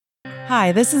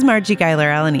Hi, this is Margie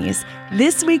Geiler-Alanis.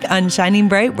 This week on Shining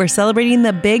Bright, we're celebrating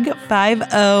the Big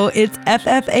 5-0. It's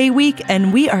FFA week,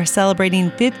 and we are celebrating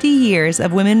 50 years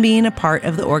of women being a part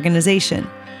of the organization.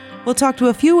 We'll talk to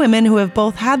a few women who have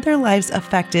both had their lives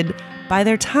affected by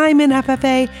their time in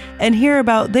FFA and hear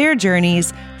about their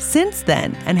journeys since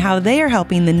then and how they are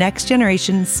helping the next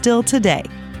generation still today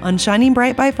on Shining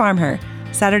Bright by Farm Her,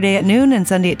 Saturday at noon and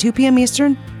Sunday at 2 p.m.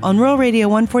 Eastern on Rural Radio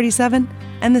 147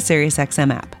 and the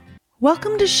SiriusXM app.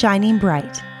 Welcome to Shining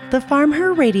Bright, the Farm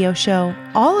Her radio show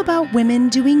all about women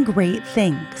doing great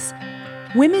things.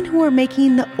 Women who are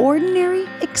making the ordinary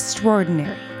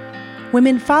extraordinary.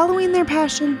 Women following their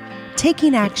passion,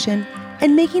 taking action,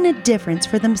 and making a difference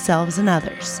for themselves and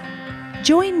others.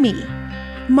 Join me,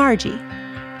 Margie,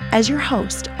 as your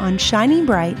host on Shining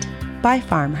Bright by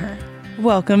Farm Her.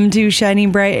 Welcome to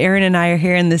Shining Bright. Erin and I are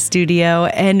here in the studio,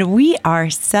 and we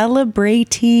are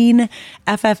celebrating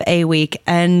FFA week.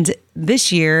 And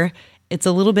this year, it's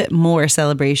a little bit more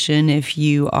celebration if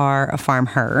you are a Farm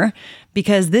Her,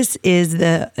 because this is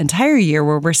the entire year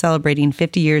where we're celebrating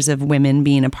 50 years of women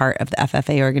being a part of the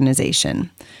FFA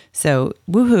organization. So,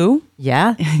 woohoo.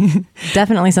 Yeah,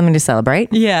 definitely something to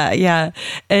celebrate. Yeah.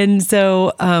 And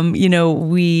so,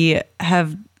 we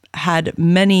have had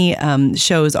many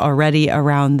shows already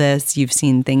around this. You've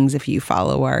seen things if you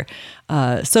follow our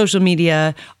social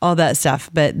media, all that stuff.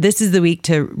 But this is the week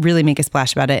to really make a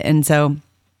splash about it. And so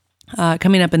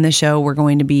coming up in the show, we're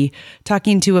going to be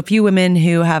talking to a few women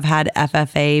who have had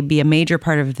FFA be a major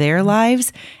part of their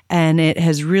lives, and it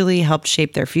has really helped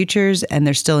shape their futures, and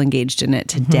they're still engaged in it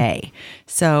today. Mm-hmm.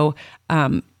 So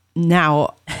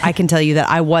now I can tell you that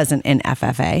I wasn't in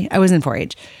FFA. I was in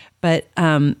 4-H. But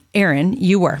Erin,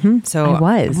 you were. So I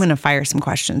was. I'm going to fire some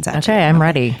questions at you. Okay, I'm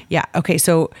ready. Yeah. Okay.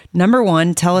 So number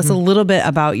one, tell us a little bit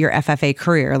about your FFA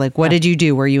career. Like, what did you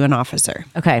do? Were you an officer?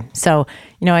 Okay. So,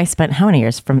 I spent how many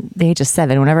years from the age of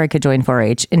 7, whenever I could join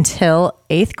 4-H, until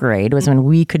 8th grade was when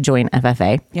we could join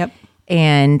FFA. Yep.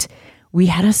 And we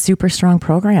had a super strong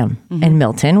program in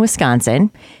Milton, Wisconsin.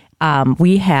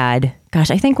 We had,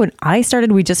 I think when I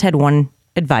started, we just had one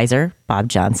advisor, Bob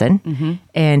Johnson,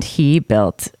 and he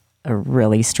built a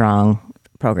really strong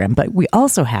program, but we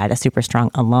also had a super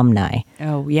strong alumni.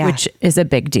 Oh yeah. Which is a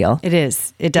big deal. It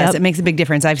is. It does. Yep. It makes a big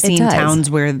difference. I've seen towns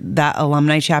where that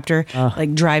alumni chapter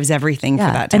drives everything for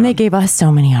that town. And they gave us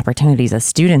so many opportunities as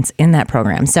students in that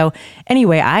program. So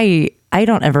anyway, I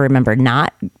don't ever remember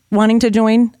not wanting to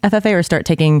join FFA or start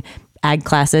taking ag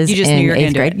classes in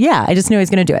 8th grade. Yeah. I just knew I was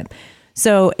going to do it.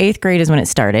 So 8th grade is when it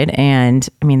started. And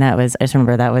I just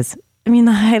remember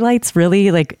the highlights really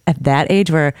at that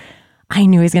age where I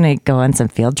knew I was going to go on some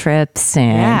field trips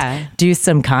and do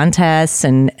some contests.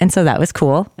 And so that was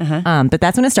cool. But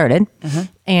that's when it started.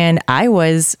 And I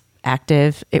was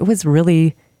active. It was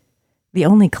really the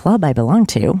only club I belonged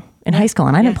to in high school.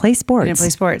 And I didn't play sports. You didn't play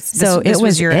sports. So this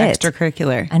was your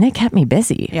extracurricular. And it kept me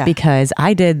busy because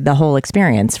I did the whole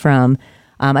experience from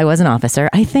I was an officer.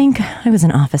 I think I was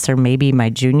an officer maybe my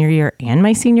junior year and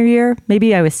my senior year.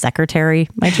 Maybe I was secretary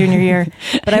my junior year,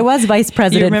 but I was vice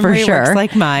president for sure. Looks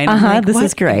like mine. This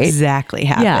is great. Exactly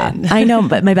happened. Yeah, I know.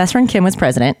 But my best friend Kim was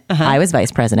president. I was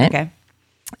vice president. Okay.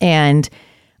 And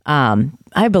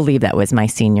I believe that was my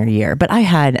senior year. But I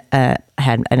had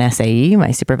an SAE, my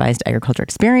supervised agriculture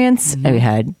experience.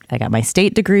 I got my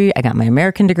state degree. I got my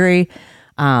American degree.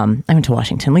 I went to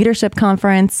Washington Leadership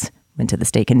Conference. Went to the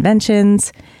state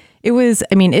conventions. It was,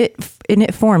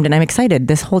 it formed, and I'm excited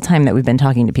this whole time that we've been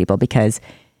talking to people because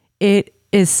it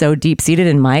is so deep-seated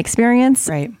in my experience.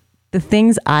 Right. The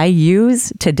things I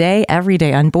use today, every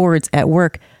day on boards, at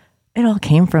work, it all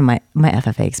came from my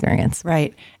FFA experience.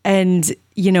 Right. And,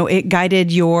 it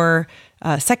guided your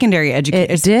secondary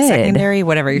education. It did. Secondary,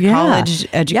 whatever, your college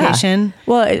education. Yeah.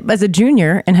 Well, as a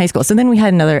junior in high school. So then we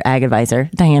had another ag advisor,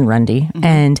 Diane Rundy,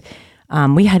 and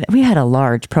we had a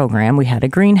large program. We had a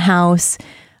greenhouse.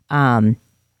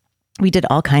 We did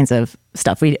all kinds of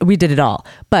stuff. We did it all.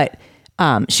 But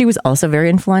she was also very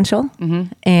influential.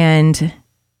 And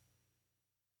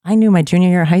I knew my junior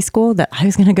year of high school that I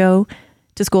was going to go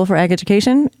to school for ag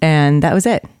education, and that was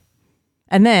it.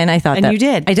 And then I thought you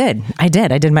did. I did.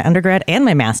 I did my undergrad and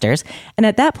my master's. And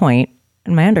at that point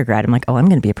in my undergrad, I'm like, I'm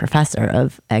going to be a professor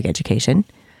of ag education.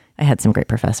 I had some great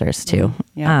professors too.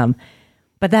 Yeah.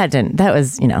 But that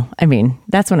was,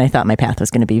 that's when I thought my path was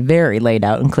going to be very laid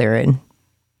out and clear and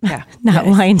not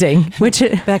winding, which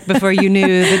back before you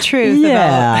knew the truth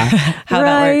about how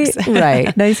that works.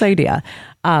 Right. Nice idea.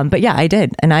 But yeah, I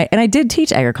did. And I did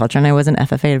teach agriculture, and I was an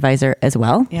FFA advisor as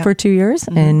well for 2 years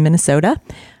in Minnesota.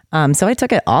 So I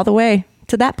took it all the way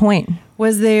to that point.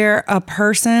 Was there a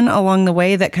person along the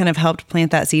way that kind of helped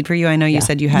plant that seed for you? I know you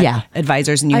said you had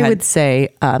advisors, and I would say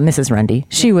Mrs. Rundy.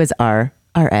 She was our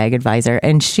ag advisor,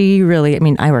 and she really, I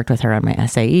mean, I worked with her on my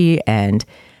SAE, and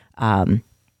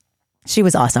she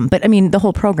was awesome. But I mean, the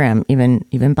whole program,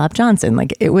 even Bob Johnson,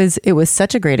 like it was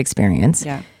such a great experience.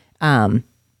 Yeah.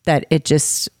 That it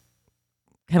just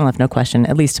kind of left no question,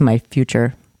 at least to my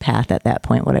future path at that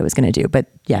point, what I was going to do. But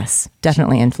yes,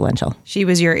 definitely influential. She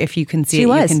was your, if you can see it,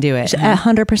 you can do it.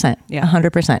 100%. Yeah.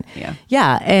 100%. Yeah.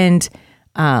 Yeah. And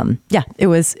it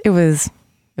was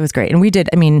great. And we did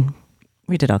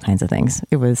all kinds of things.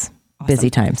 It was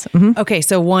busy times. Mm-hmm. Okay.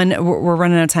 So we're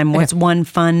running out of time. What's one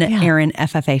fun Erin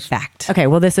FFA fact? Okay.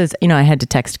 Well, this is, I had to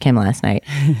text Kim last night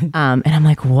and I'm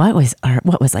like, what was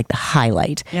like the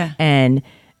highlight? Yeah.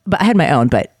 But I had my own,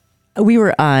 but we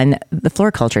were on the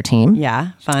floriculture team.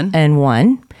 Yeah. Fun. And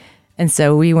won. And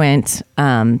so we went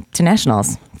to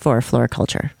nationals for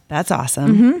floriculture. That's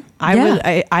awesome. Mm-hmm.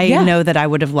 I know that I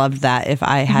would have loved that if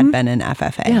I had been in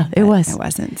FFA. Yeah, it was. It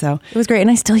wasn't. So it was great. And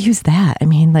I still use that. I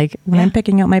mean, like when I'm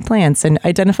picking out my plants and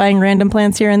identifying random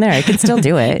plants here and there, I can still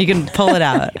do it. You can pull it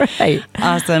out. Right.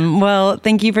 Awesome. Well,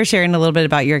 thank you for sharing a little bit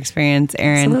about your experience,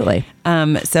 Erin. Absolutely.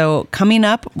 So coming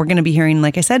up, we're going to be hearing,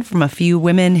 like I said, from a few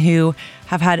women who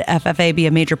have had FFA be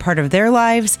a major part of their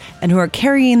lives and who are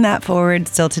carrying that forward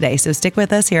still today. So stick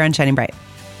with us here on Shining Bright.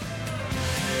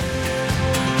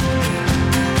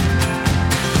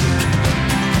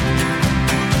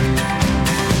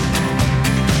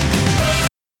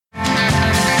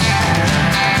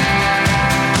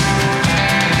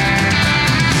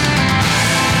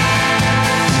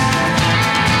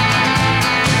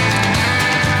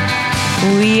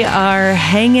 We are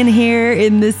hanging here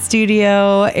in the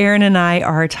studio. Erin and I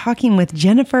are talking with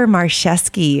Jennifer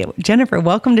Marcheski. Jennifer,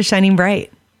 welcome to Shining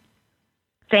Bright.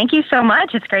 Thank you so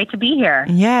much. It's great to be here.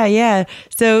 Yeah.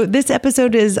 So this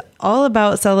episode is all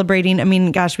about celebrating. I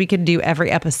mean, gosh, we could do every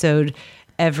episode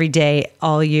every day,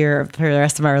 all year for the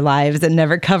rest of our lives and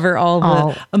never cover all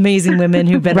the amazing women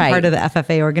who've been a part of the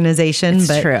FFA organization.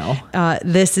 It's true.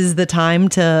 This is the time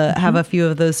to have a few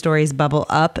of those stories bubble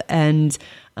up and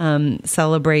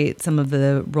celebrate some of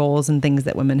the roles and things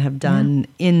that women have done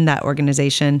in that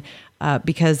organization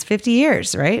because 50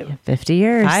 years, right? 50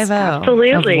 years. 50.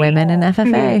 Absolutely. Of women in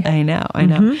FFA. I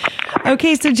know.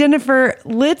 Okay, so Jennifer,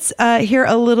 let's hear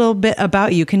a little bit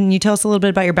about you. Can you tell us a little bit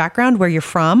about your background, where you're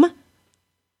from?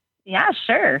 Yeah,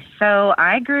 sure. So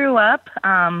I grew up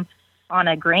on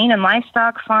a grain and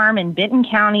livestock farm in Benton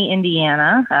County,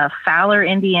 Indiana. Fowler,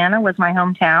 Indiana was my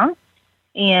hometown.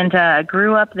 And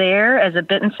grew up there as a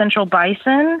Benton Central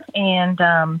Bison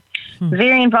and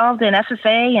very involved in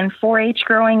FFA and 4-H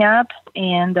growing up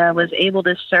and was able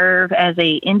to serve as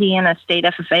a Indiana State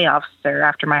FFA officer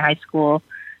after my high school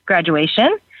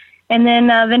graduation. And then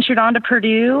ventured on to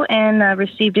Purdue and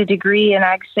received a degree in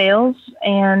ag sales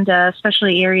and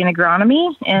especially area and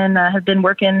agronomy and have been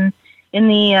working in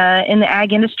the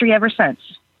ag industry ever since.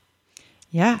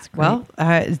 Yeah. Well,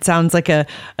 it sounds like a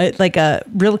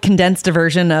real condensed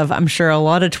version of, I'm sure, a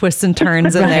lot of twists and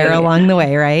turns in there along the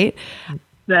way, right?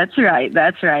 That's right.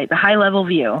 The high level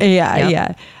view.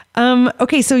 Yeah.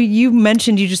 Okay. So you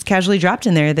mentioned, you just casually dropped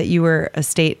in there that you were a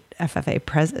state FFA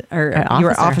president or you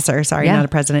were officer. Sorry, not a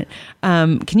president.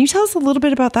 Can you tell us a little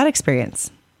bit about that experience?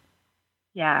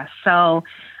 Yeah. So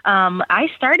I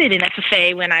started in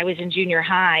FFA when I was in junior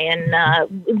high, and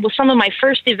some of my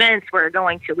first events were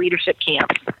going to leadership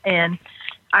camps. And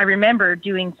I remember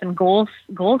doing some goal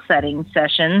setting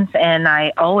sessions, and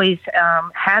I always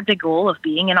had the goal of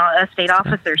being a state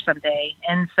officer someday.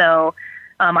 And so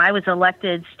I was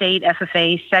elected state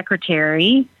FFA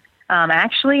secretary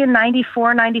actually in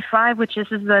 94, 95, which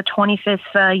this is the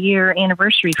 25th year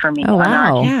anniversary for me. Oh,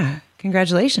 wow. Yeah.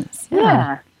 Congratulations.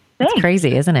 Yeah. It's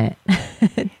crazy, isn't it?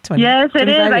 Yes, it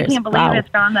is. Years. I can't believe it's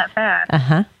gone that fast.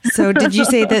 Uh-huh. So did you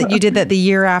say that you did that the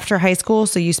year after high school?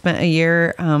 So you spent a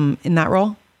year in that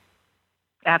role?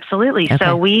 Absolutely. Okay.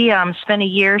 So we spent a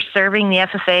year serving the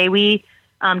FFA. We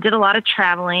did a lot of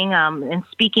traveling and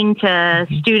speaking to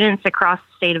students across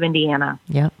the state of Indiana.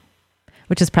 Yep.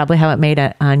 Which is probably how it made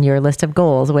it on your list of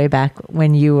goals way back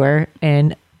when you were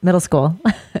in middle school.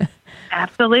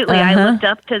 Absolutely. I looked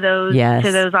up to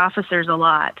those officers a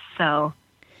lot. So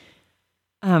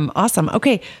awesome.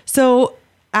 Okay. So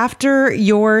after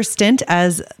your stint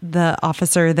as the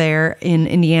officer there in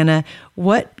Indiana,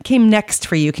 what came next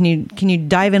for you? Can you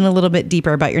dive in a little bit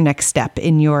deeper about your next step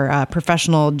in your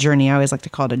professional journey? I always like to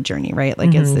call it a journey, right?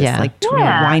 Like it's this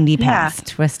windy path.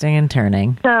 Twisting and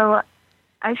turning. So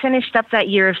I finished up that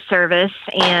year of service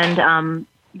and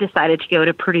decided to go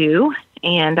to Purdue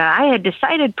And I had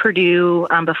decided Purdue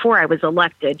before I was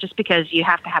elected, just because you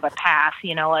have to have a path,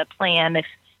 a plan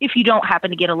if you don't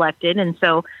happen to get elected. And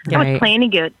so I was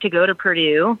planning to go to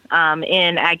Purdue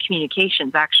in ag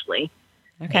communications, actually.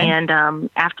 Okay. And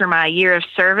after my year of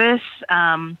service,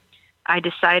 I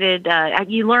decided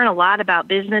you learn a lot about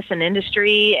business and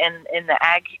industry and in the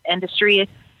ag industry.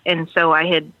 And so I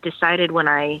had decided when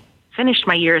I finished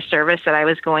my year of service that I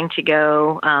was going to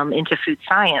go into food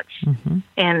science. Mm-hmm.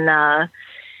 And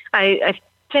I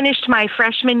finished my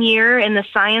freshman year, and the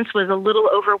science was a little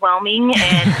overwhelming.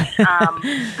 And I'm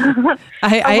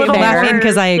laughing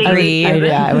because I agree.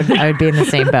 I would be in the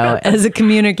same boat. As a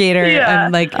communicator,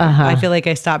 I'm like, I feel like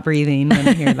I stop breathing when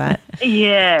I hear that.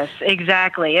 Yes,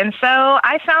 exactly. And so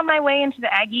I found my way into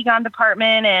the Ag Econ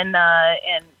department, and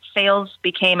sales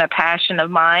became a passion of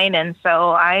mine. And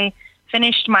so I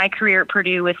finished my career at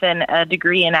Purdue with a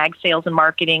degree in ag sales and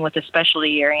marketing with a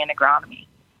specialty area in agronomy.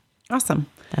 Awesome.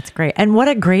 That's great. And what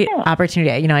a great opportunity.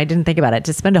 I didn't think about it,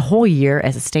 to spend a whole year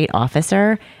as a state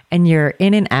officer, and you're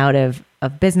in and out of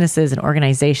businesses and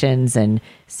organizations and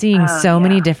seeing so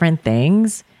many different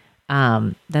things.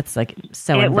 That's like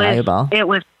so invaluable. It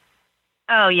was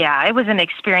an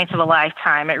experience of a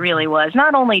lifetime. It really was.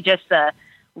 Not only just the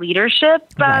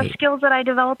leadership skills that I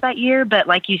developed that year, but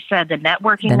like you said, the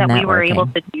networking we were able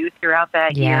to do throughout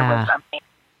that year was something.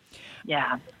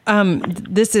 Yeah.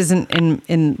 This isn't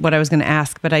in what I was going to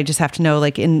ask, but I just have to know,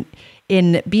 like in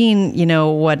being,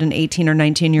 an 18 or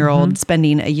 19-year-old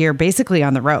spending a year basically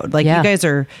on the road, like you guys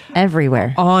are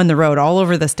everywhere on the road, all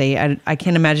over the state. I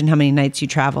can't imagine how many nights you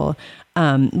travel,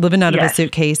 living out of a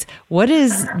suitcase. What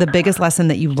is the biggest lesson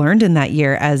that you learned in that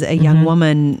year as a young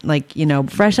woman,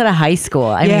 fresh out of high school?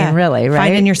 I mean, really, right?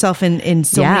 Finding yourself in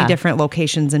so many different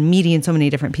locations and meeting so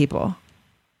many different people.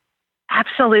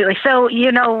 Absolutely. So,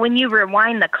 when you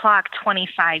rewind the clock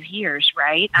 25 years,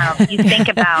 right? You think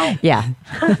about,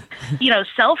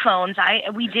 cell phones. My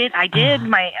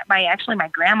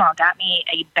grandma got me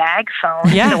a bag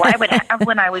phone. Yeah. So I would have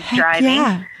when I was driving.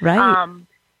 Yeah, right.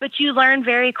 But you learn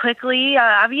very quickly.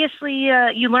 Obviously,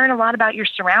 you learn a lot about your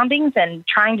surroundings and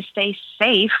trying to stay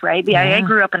safe, right? Yeah. I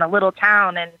grew up in a little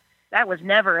town, and that was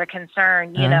never a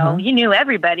concern. You knew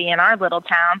everybody in our little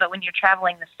town, but when you're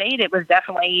traveling the state, it was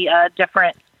definitely a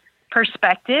different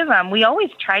perspective. We always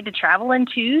tried to travel in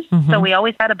twos, so we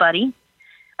always had a buddy.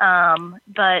 It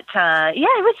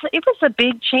was a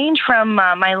big change from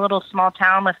my little small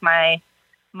town with my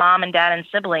mom and dad and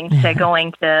siblings to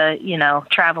going to,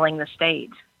 traveling the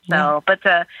state. So,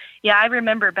 I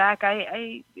remember back,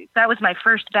 that was my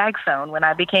first bag phone when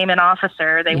I became an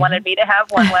officer. They wanted me to have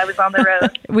one while I was on the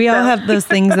road. We all have those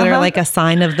things that are like a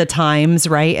sign of the times,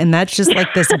 right? And that's just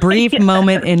like this brief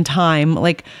moment in time.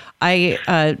 Like I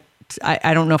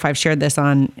don't know if I've shared this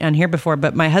on here before,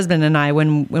 but my husband and I,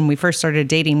 when we first started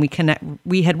dating,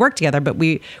 we had worked together, but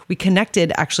we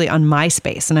connected actually on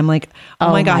MySpace. And I'm like,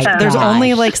 oh my gosh, there's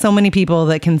only like so many people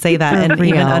that can say that and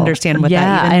even understand what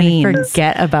that even means. And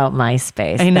forget about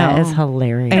MySpace. I know. That is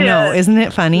hilarious. I know. Isn't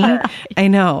it funny? I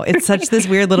know. It's such this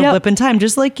weird little blip in time,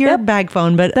 just like your bag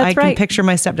phone, but I can picture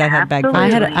my stepdad had bag phone.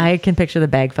 I can picture the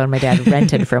bag phone my dad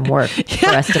rented from work for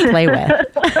us to play with.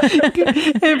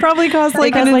 It probably cost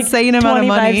like an insane amount of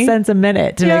money. 25 cents a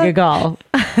minute to make a call.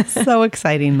 So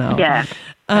exciting though. Yeah.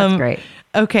 That's great.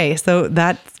 Okay. So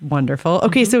that's wonderful.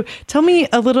 Okay. So tell me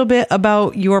a little bit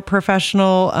about your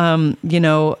professional,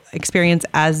 experience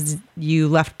as you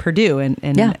left Purdue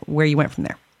and where you went from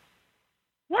there.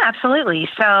 Yeah, absolutely.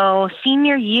 So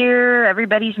senior year,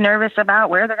 everybody's nervous about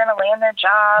where they're going to land their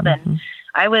job. And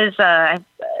I was,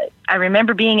 I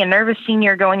remember being a nervous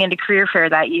senior going into career fair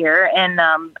that year, and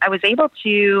I was able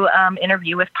to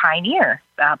interview with Pioneer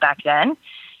back then,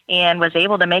 and was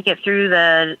able to make it through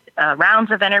the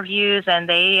rounds of interviews, and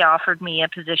they offered me a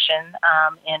position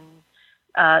in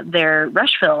their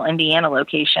Rushville, Indiana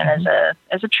location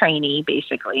as a trainee,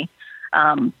 basically.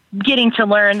 Getting to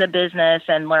learn the business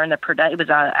and learn it was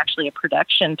actually a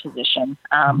production position.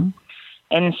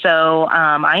 And so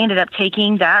I ended up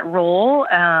taking that role,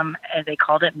 as they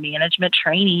called it, management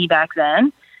trainee back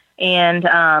then,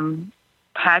 and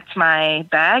packed my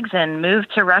bags and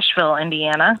moved to Rushville,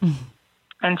 Indiana,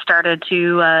 and started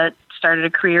a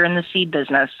career in the seed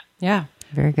business. Yeah.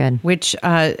 Very good. Which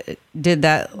did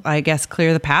that, I guess,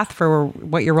 clear the path for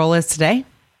what your role is today?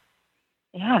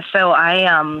 Yeah. So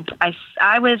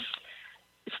I was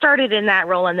started in that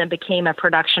role and then became a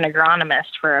production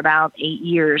agronomist for about 8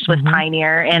 years with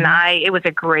Pioneer. And it was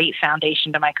a great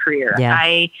foundation to my career.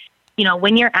 Yeah.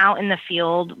 When you're out in the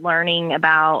field learning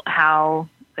about how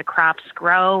the crops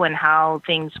grow and how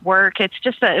things work, it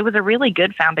was a really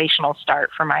good foundational start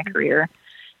for my career.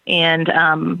 And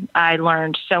I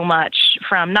learned so much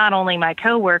from not only my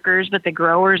coworkers, but the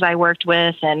growers I worked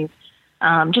with, and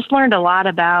just learned a lot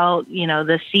about,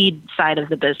 the seed side of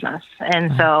the business.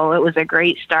 And so it was a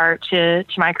great start to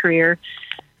my career.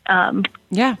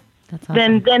 Yeah. That's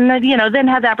awesome. Then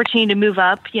had the opportunity to move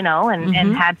up,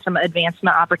 and had some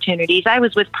advancement opportunities. I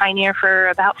was with Pioneer for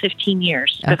about 15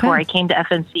 years before I came to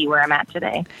FMC, where I'm at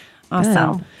today. Awesome.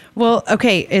 So. Well,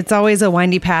 okay. It's always a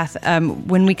windy path.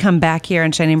 When we come back here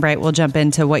on Shining Bright, we'll jump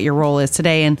into what your role is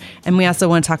today. And we also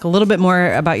want to talk a little bit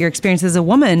more about your experience as a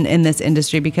woman in this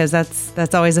industry, because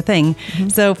that's always a thing. Mm-hmm.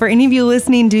 So for any of you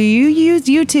listening, do you use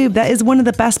YouTube? That is one of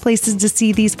the best places to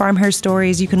see these farm her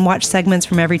stories. You can watch segments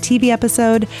from every TV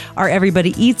episode, our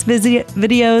Everybody Eats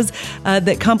videos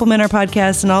that complement our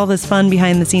podcast, and all this fun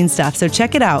behind the scenes stuff. So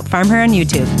check it out. Farm Her on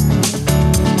YouTube.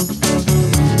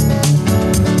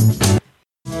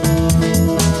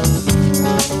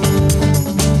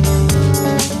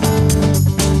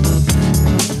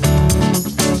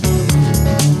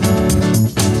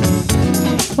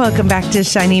 Welcome back to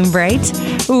Shining Bright.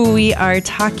 We are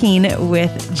talking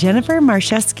with Jennifer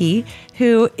Marcheski,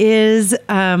 who is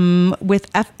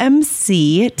with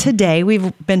FMC today.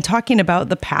 We've been talking about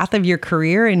the path of your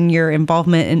career and your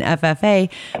involvement in FFA.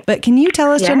 But can you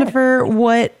tell us, Jennifer,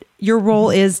 what your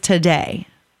role is today?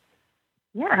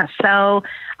 Yeah, so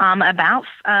about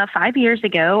 5 years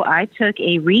ago, I took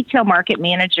a retail market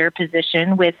manager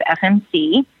position with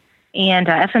FMC. And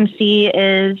FMC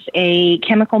is a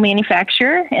chemical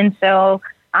manufacturer, and so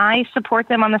I support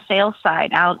them on the sales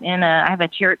side. I have a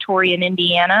territory in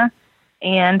Indiana,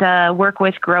 and work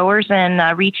with growers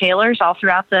and retailers all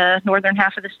throughout the northern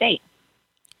half of the state.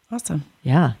 Awesome.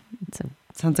 Yeah.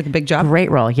 Sounds like a big job. Great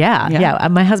role. Yeah.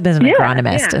 My husband's an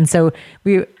agronomist. And so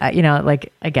we, I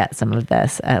get some of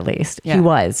this at least.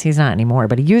 Yeah. He's not anymore,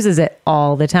 but he uses it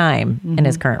all the time in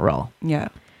his current role. Yeah.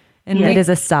 And it is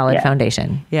a solid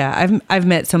foundation. Yeah. I've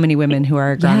met so many women who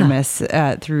are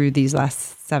agronomists through these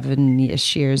last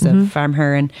 7-ish years of Farm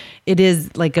Her. And it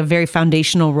is like a very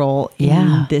foundational role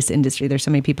in this industry. There's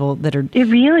so many people that are... It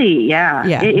really,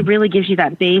 It really gives you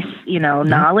that base,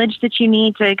 knowledge that you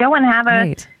need to go and have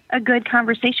a good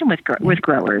conversation with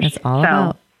growers. It's all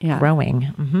about growing.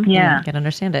 Mm-hmm. Yeah. You can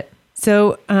understand it.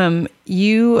 So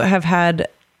you have had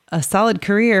a solid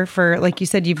career for, like you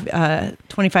said, you've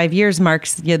 25 years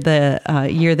marks the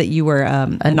year that you were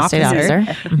an officer.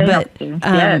 But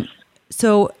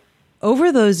so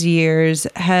over those years,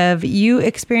 have you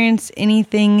experienced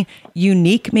anything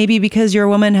unique? Maybe because you're a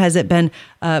woman, has it been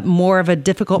more of a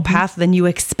difficult path than you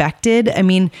expected? I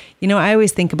mean, I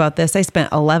always think about this. I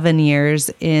spent 11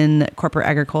 years in corporate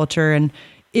agriculture, and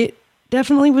it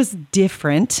definitely was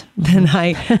different than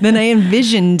I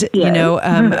envisioned.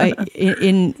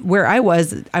 In where I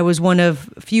was one of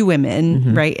few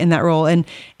women, right, in that role, and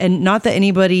not that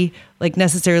anybody like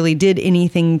necessarily did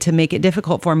anything to make it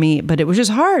difficult for me, but it was just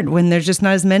hard when there's just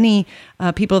not as many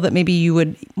people that maybe you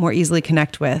would more easily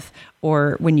connect with,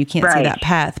 or when you can't see that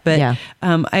path. But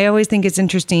I always think it's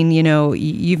interesting.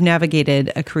 You've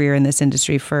navigated a career in this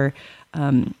industry for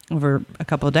over a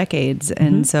couple of decades.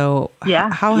 And so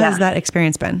how has that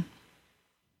experience been?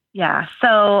 Yeah.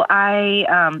 So I,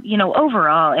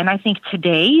 overall, and I think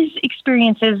today's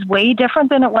experience is way different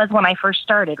than it was when I first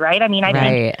started, right? I mean, I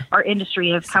think our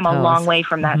industry has come a long way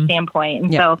from that standpoint.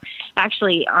 And so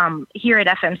actually, here at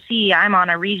FMC, I'm on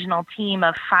a regional team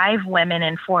of 5 women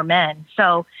and 4 men.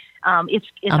 So it's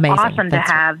awesome to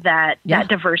have that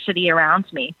diversity around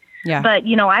me. Yeah. But,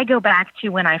 I go back to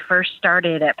when I first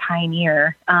started at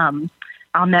Pioneer.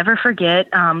 I'll never forget,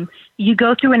 you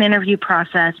go through an interview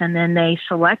process, and then they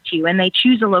select you and they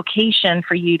choose a location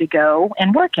for you to go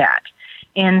and work at.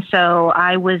 And so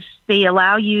they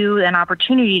allow you an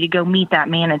opportunity to go meet that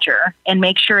manager and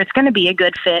make sure it's going to be a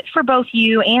good fit for both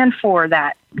you and for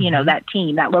that, that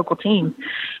team, that local team.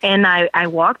 And I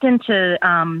walked into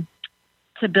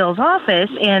to Bill's office,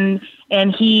 and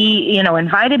he,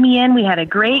 invited me in. We had a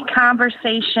great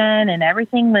conversation, and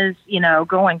everything was,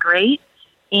 going great.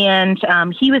 And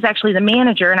he was actually the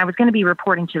manager, and I was going to be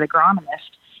reporting to the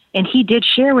agronomist. And he did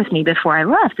share with me before I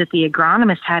left that the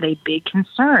agronomist had a big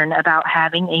concern about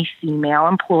having a female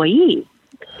employee.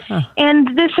 Huh.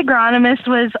 And this agronomist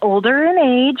was older in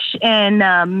age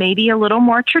and maybe a little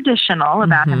more traditional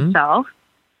about himself.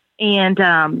 And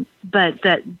but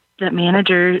that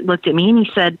manager looked at me and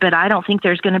he said, "But I don't think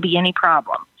there's going to be any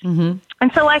problem."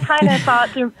 And so I kind of thought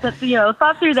through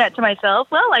that to myself.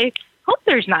 Well, I hope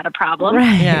there's not a problem.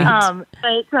 Right. Yeah.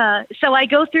 So I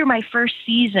go through my first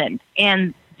season,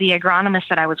 and the agronomist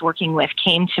that I was working with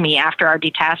came to me after our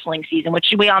detasseling season,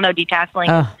 which we all know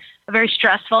detasseling is a very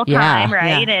stressful time,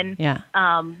 right? And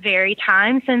very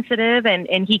time sensitive.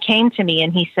 And he came to me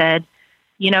and he said,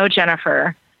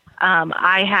 Jennifer,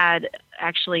 I had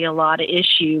actually a lot of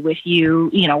issue with you,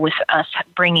 with us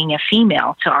bringing a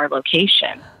female to our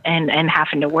location and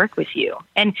having to work with you.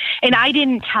 And I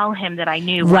didn't tell him that I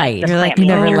knew. Right. You're like, you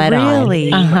never let on.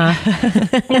 Really?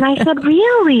 Uh-huh. And I said,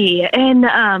 really?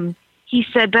 And he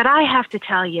said, but I have to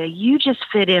tell you, you just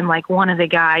fit in like one of the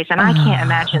guys, and I can't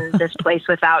imagine this place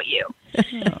without you.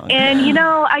 And,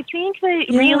 I think that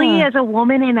really as a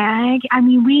woman in ag, I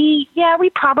mean, we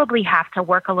probably have to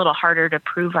work a little harder to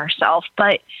prove ourselves,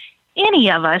 but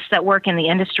any of us that work in the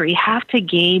industry have to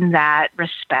gain that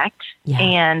respect. Yeah.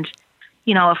 And,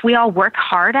 if we all work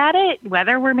hard at it,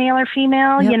 whether we're male or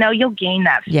female, you'll gain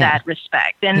that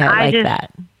respect. And I just,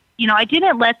 that. I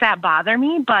didn't let that bother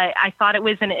me, but I thought it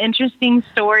was an interesting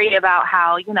story about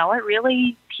how, it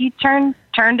really, he turned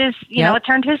his, it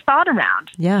turned his thought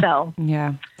around. Yeah. So,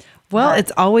 yeah. Well,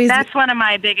 it's always... That's one of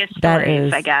my biggest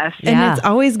stories, I guess. And it's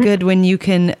always good when you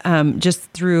can, just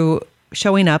through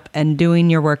showing up and doing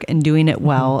your work and doing it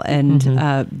well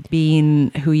and being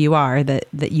who you are,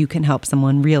 that you can help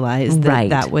someone realize that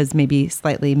that was maybe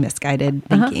slightly misguided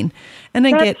thinking. And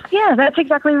that's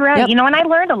exactly right. Yep. And I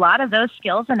learned a lot of those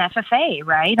skills in FFA,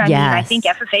 right? I mean, I think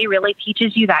FFA really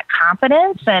teaches you that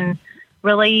confidence and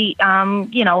really,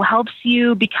 helps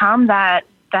you become that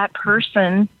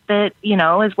person that,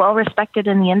 is well respected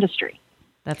in the industry.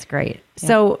 That's great. Yeah.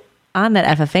 So on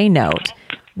that FFA note,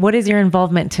 what is your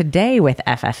involvement today with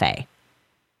FFA?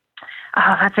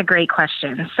 Oh, that's a great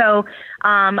question. So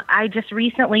I just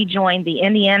recently joined the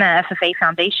Indiana FFA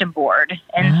Foundation Board.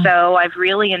 And so I've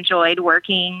really enjoyed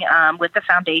working with the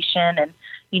foundation. And,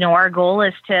 our goal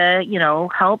is to,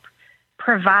 help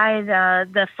provide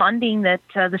the funding that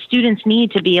the students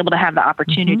need to be able to have the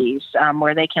opportunities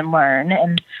where they can learn.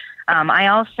 And I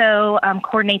also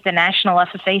coordinate the National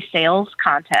FFA Sales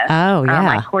Contest. Oh, yeah.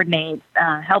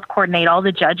 I help coordinate all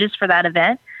the judges for that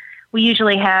event. We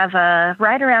usually have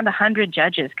right around 100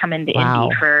 judges come into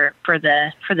Indy for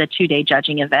the 2-day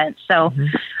judging event. So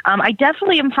I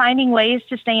definitely am finding ways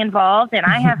to stay involved. And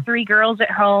I have 3 girls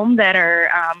at home that are,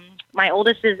 my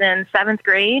oldest is in 7th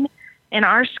grade. And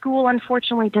our school,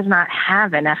 unfortunately, does not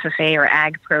have an FFA or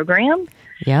ag program.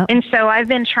 Yeah. And so I've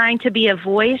been trying to be a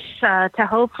voice to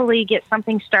hopefully get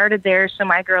something started there so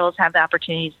my girls have the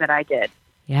opportunities that I did.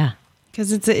 Yeah.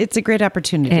 Because it's a great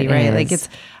opportunity, right? Is.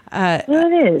 Like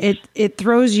it is. It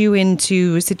throws you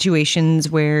into situations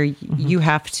where you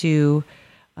have to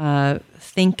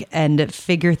think and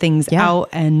figure things out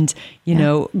and,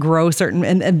 grow certain,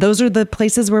 and those are the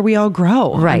places where we all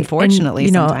grow, right? Unfortunately,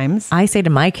 and, sometimes. I say to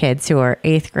my kids who are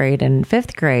 8th grade and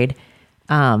 5th grade,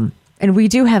 and we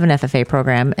do have an FFA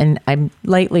program, and I'm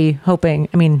lightly hoping,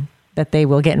 that they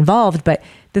will get involved, but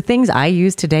the things I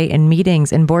use today in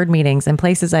meetings and board meetings and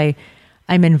places I'm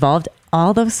involved,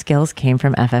 all those skills came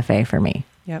from FFA for me.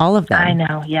 Yep. All of them. I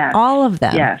know, yeah. All of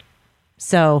them. Yes.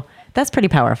 So that's pretty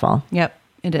powerful. Yep,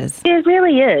 it is. It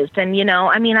really is. And,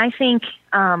 I think,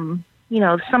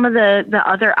 some of the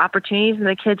other opportunities that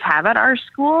the kids have at our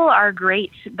school are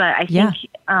great, but I think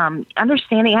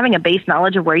understanding, having a base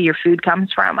knowledge of where your food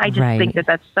comes from, I just think that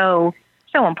that's so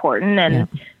important. And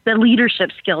the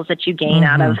leadership skills that you gain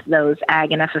out of those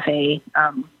ag and FFA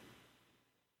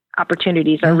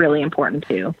opportunities are really important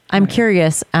too. I'm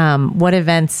curious, what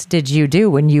events did you do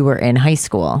when you were in high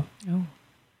school?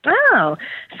 Oh,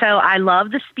 so I love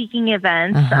the speaking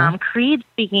events. Creed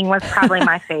speaking was probably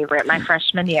my favorite my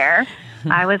freshman year.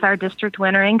 I was our district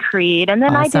winner in Creed. And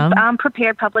then I did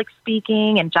prepared public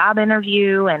speaking and job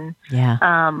interview. And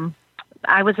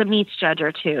I was a meets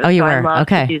judger too. Oh, you so were? I love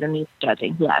to do the meets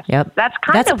judging. Yes. Yep.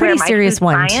 That's a pretty serious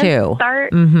one too.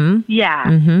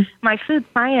 Yeah. My food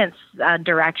science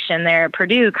direction there at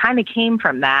Purdue kind of came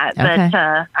from that. Okay.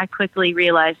 But I quickly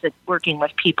realized that working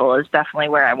with people is definitely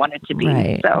where I wanted to be.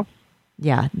 Right. So.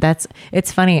 Yeah,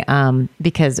 it's funny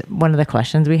because one of the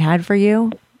questions we had for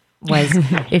you was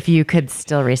if you could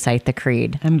still recite the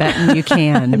creed. I'm betting you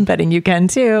can. I'm betting you can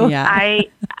too. Yeah.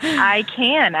 I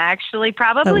can actually,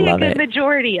 probably a good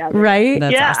majority of it. Right?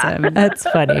 That's awesome. That's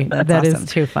funny. That awesome. is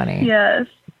too funny. Yes.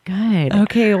 Good.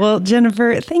 Okay. Well,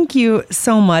 Jennifer, thank you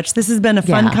so much. This has been a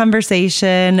fun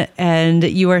conversation, and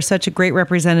you are such a great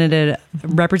representative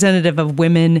of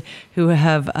women who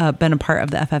have been a part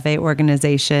of the FFA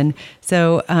organization.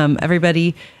 So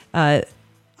everybody,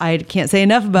 I can't say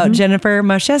enough about Jennifer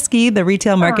Maszewski, the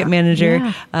retail market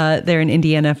manager there in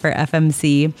Indiana for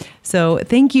FMC. So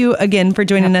thank you again for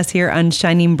joining us here on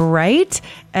Shining Bright.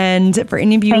 And for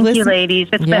any of you Thank you, ladies.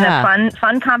 It's been a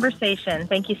fun conversation.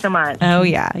 Thank you so much. Oh,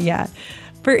 yeah.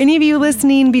 For any of you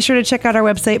listening, be sure to check out our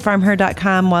website,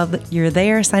 farmher.com. While you're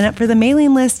there, sign up for the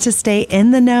mailing list to stay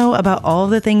in the know about all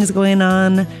the things going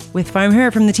on with Farm Her,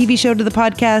 from the TV show to the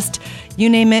podcast. You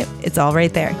name it, it's all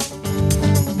right there.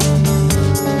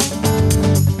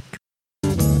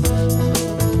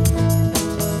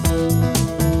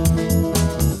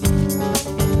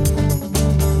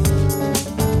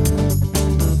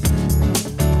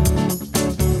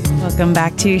 Welcome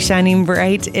back to Shining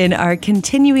Bright in our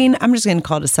continuing, I'm just going to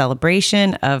call it a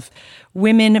celebration of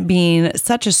women being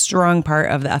such a strong part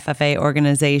of the FFA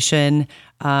organization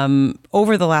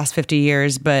over the last 50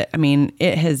 years. But I mean,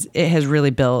 it has really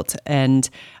built. And,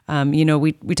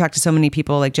 we talked to so many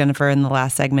people like Jennifer in the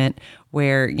last segment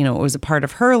where, it was a part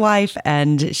of her life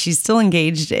and she's still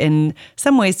engaged in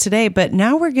some ways today. But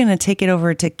now we're going to take it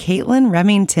over to Caitlin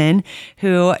Remington,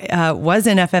 who was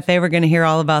in FFA. We're going to hear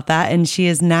all about that. And she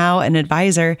is now an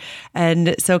advisor.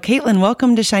 And so Caitlin,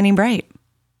 welcome to Shining Bright.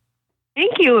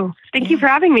 Thank you. Thank you for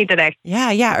having me today.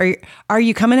 Yeah. Are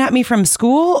you coming at me from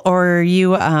school, or are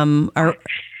you are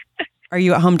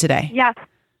you at home today? Yeah,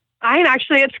 I'm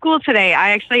actually at school today.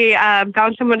 I actually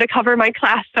found someone to cover my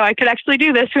class, so I could actually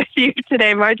do this with you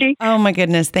today, Margie. Oh my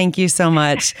goodness, thank you so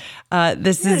much.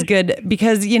 This is good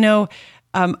because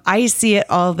I see it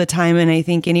all the time, and I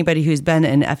think anybody who's been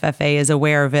in FFA is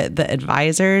aware of it. The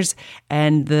advisors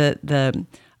and the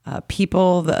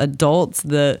people, the adults,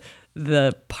 the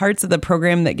parts of the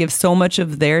program that give so much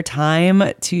of their time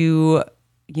to,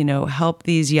 help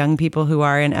these young people who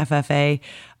are in FFA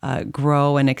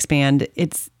grow and expand.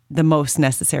 It's the most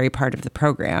necessary part of the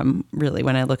program, really,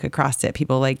 when I look across it,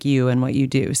 people like you and what you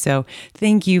do. So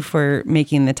thank you for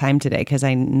making the time today, because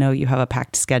I know you have a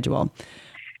packed schedule.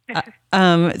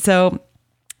 So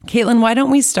Caitlin, why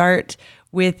don't we start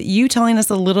with you telling us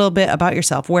a little bit about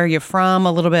yourself, where you're from,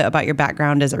 a little bit about your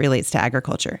background as it relates to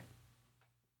agriculture.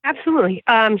 Absolutely.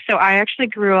 So I actually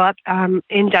grew up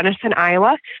in Denison,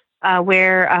 Iowa,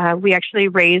 where we actually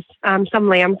raised some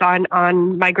lambs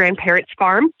on my grandparents'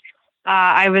 farm.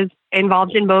 I was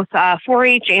involved in both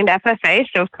 4-H and FFA.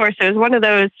 So, of course, we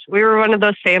were one of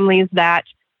those families that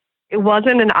it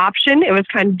wasn't an option. It was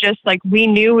kind of just like we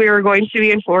knew we were going to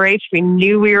be in 4-H. We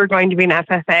knew we were going to be in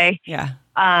FFA. Yeah.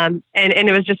 And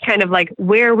it was just kind of like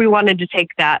where we wanted to take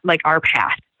that, like our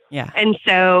path. Yeah. And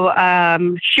so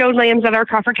showed lambs at our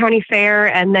Crawford County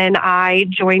Fair, and then I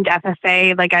joined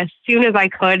FFA like as soon as I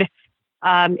could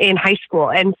in high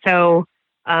school. And so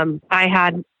I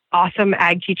had awesome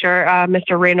ag teacher,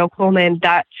 Mr. Randall Coleman,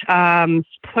 that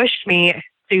pushed me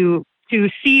to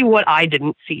see what I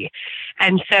didn't see.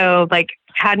 And so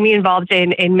had me involved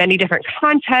in many different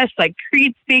contests, like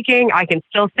creed speaking. I can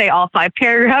still say all 5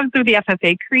 paragraphs of the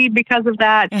FFA creed because of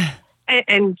that.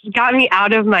 And got me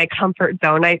out of my comfort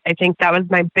zone. I think that was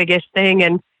my biggest thing.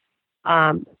 And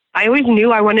I always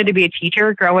knew I wanted to be a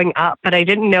teacher growing up, but I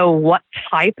didn't know what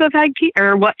type of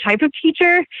what type of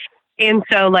teacher. And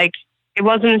so it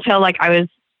wasn't until I was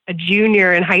a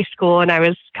junior in high school and I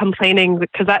was complaining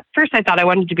because at first I thought I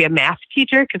wanted to be a math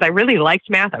teacher because I really liked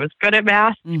math. I was good at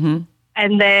math. Mm-hmm.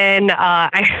 And then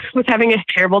I was having a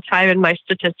terrible time in my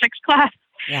statistics class.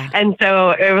 Yeah. And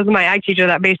so it was my ag teacher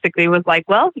that basically was like,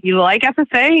 well, you like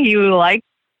FFA, you like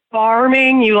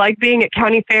farming, you like being at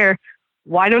county fair.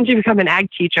 Why don't you become an ag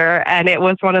teacher? And it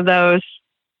was one of those,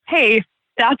 hey,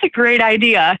 that's a great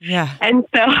idea. Yeah. And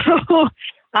so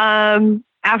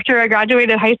after I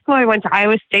graduated high school, I went to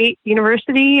Iowa State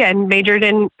University and majored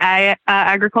in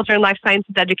agriculture and life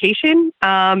sciences education.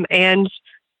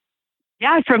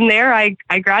 From there, I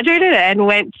graduated and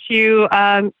went to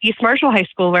East Marshall High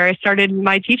School, where I started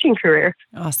my teaching career.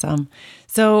 Awesome.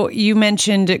 So you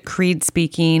mentioned creed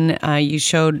speaking. You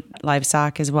showed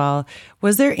livestock as well.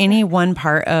 Was there any one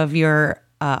part of your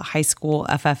high school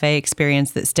FFA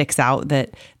experience that sticks out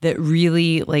that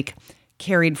really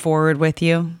carried forward with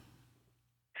you?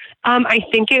 I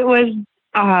think it was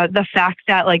the fact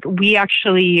that we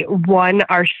actually won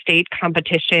our state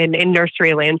competition in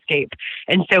nursery landscape.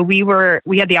 And so we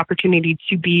had the opportunity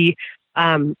to be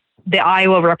the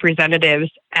Iowa representatives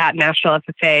at National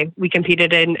FFA. We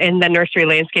competed in the nursery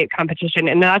landscape competition.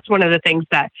 And that's one of the things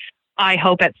that I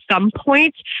hope at some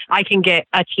point I can get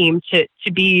a team to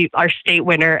be our state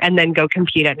winner and then go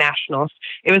compete at nationals.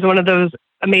 It was one of those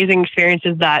amazing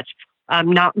experiences that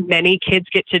not many kids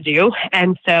get to do.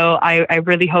 And so I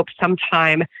really hope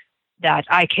sometime that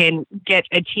I can get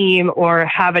a team or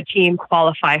have a team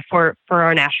qualify for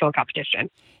our national competition.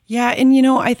 Yeah. And,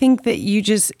 I think that you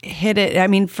just hit it. I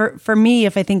mean, for me,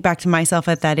 if I think back to myself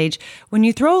at that age, when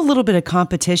you throw a little bit of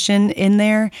competition in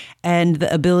there and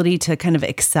the ability to kind of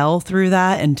excel through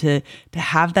that and to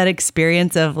have that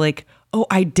experience of oh,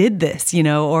 I did this,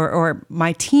 or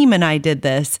my team and I did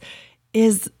this,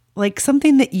 is like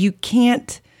something that you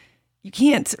can't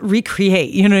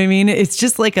recreate. You know what I mean? It's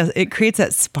just like it creates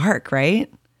that spark,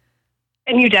 right?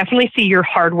 And you definitely see your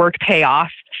hard work pay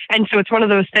off. And so it's one of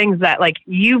those things that like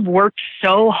you've worked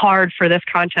so hard for this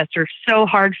contest or so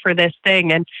hard for this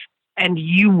thing and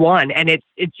you won, and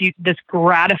it's this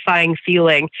gratifying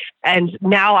feeling. And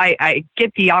now I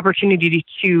get the opportunity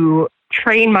to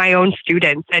train my own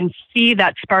students and see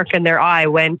that spark in their eye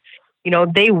when,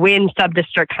 they win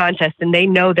sub-district contests and they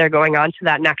know they're going on to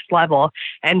that next level.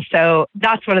 And so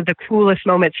that's one of the coolest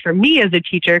moments for me as a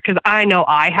teacher, because I know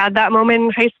I had that moment in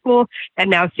high school,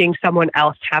 and now seeing someone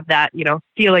else have that,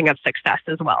 feeling of success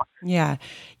as well. Yeah.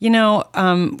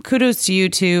 Kudos to you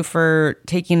too for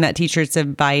taking that teacher's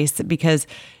advice, because,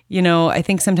 I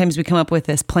think sometimes we come up with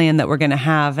this plan that we're going to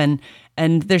have, and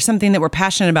there's something that we're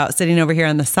passionate about sitting over here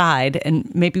on the side,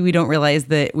 and maybe we don't realize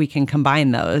that we can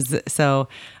combine those. So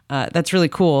that's really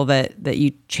cool that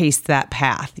you chased that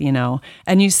path,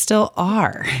 and you still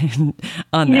are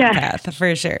on that path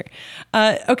for sure.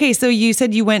 Okay. So you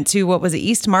said you went to, what was it?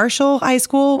 East Marshall High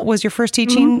School was your first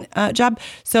teaching job.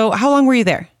 So how long were you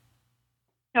there?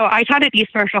 So I taught at East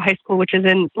Marshall High School, which is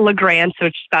in LeGrand. So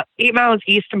it's about 8 miles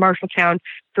east of Marshalltown,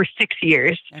 for 6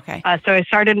 years. Okay. So I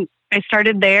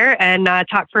started there and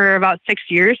taught for about 6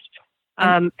 years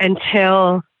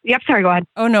until. Yep. Sorry, go ahead.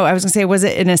 Oh, no. I was going to say, was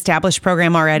it an established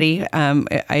program already?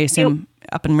 I assume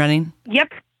up and running?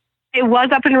 Yep. It was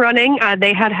up and running.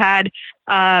 They had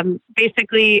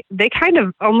basically, they kind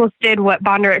of almost did what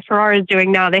Bondurant Farrar is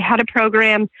doing now. They had a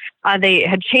program. They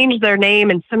had changed their name,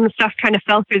 and some stuff kind of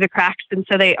fell through the cracks. And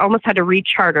so they almost had to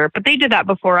recharter. But they did that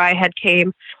before I had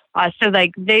came. So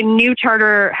like the new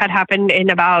charter had happened in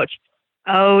about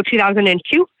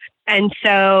 2002. And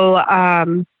so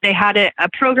they had a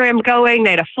program going.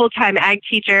 They had a full-time ag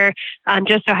teacher.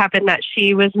 Just so happened that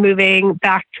she was moving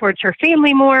back towards her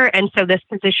family more. And so this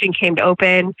position came to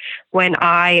open when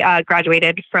I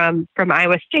graduated from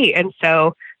Iowa State. And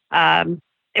so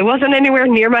it wasn't anywhere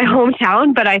near my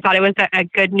hometown, but I thought it was a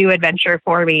good new adventure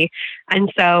for me.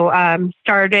 And so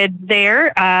started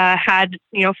there, had,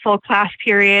 full class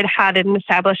period, had an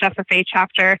established FFA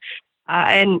chapter.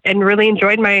 And really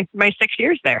enjoyed my 6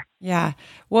 years there. Yeah.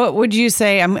 What would you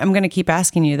say, I'm going to keep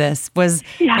asking you this, was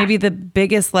maybe the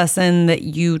biggest lesson that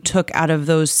you took out of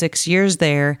those 6 years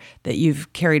there that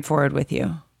you've carried forward with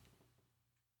you?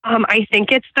 I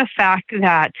think it's the fact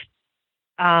that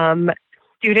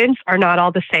students are not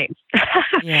all the same.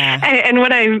 Yeah. And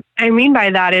what I mean by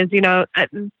that is,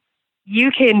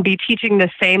 you can be teaching the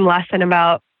same lesson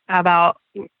about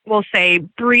we'll say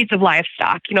breeds of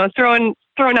livestock, throwing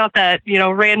out that,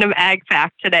 random ag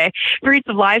fact today, breeds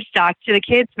of livestock to the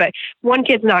kids, but one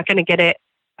kid's not going to get it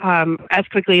as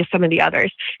quickly as some of the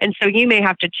others. And so you may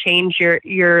have to change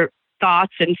your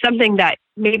thoughts, and something that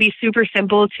may be super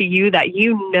simple to you that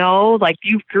like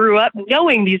you grew up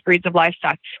knowing these breeds of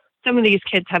livestock. Some of these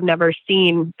kids have never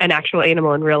seen an actual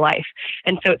animal in real life.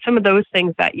 And so it's some of those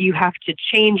things that you have to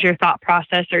change your thought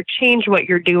process or change what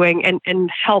you're doing and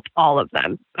help all of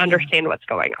them understand what's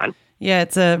going on. Yeah,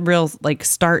 it's a real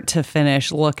start to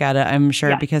finish look at it, I'm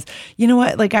sure, because you know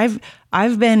what?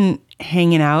 I've been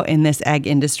hanging out in this ag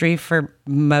industry for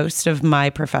most of my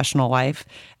professional life,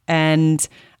 and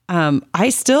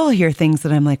I still hear things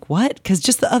that I'm like, what? Because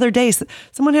just the other day,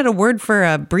 someone had a word for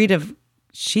a breed of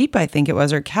sheep, I think it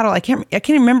was, or cattle. I can't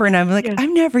remember. And I'm like,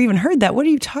 I've never even heard that. What are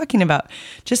you talking about?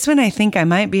 Just when I think I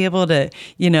might be able to,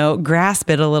 grasp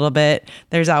it a little bit,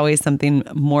 there's always something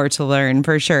more to learn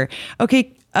for sure.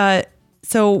 Okay.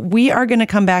 So we are going to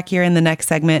come back here in the next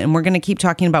segment, and we're going to keep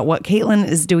talking about what Caitlin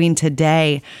is doing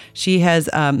today. She has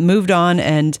moved on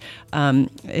and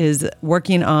is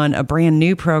working on a brand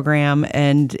new program,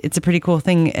 and it's a pretty cool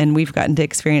thing. And we've gotten to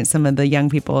experience some of the young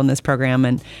people in this program,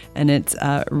 and it's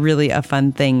really a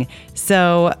fun thing.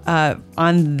 So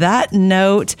on that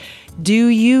note, do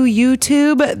you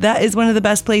YouTube? That is one of the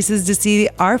best places to see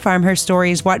our Farm Her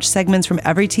stories. Watch segments from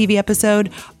every TV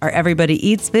episode, our Everybody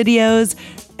Eats videos,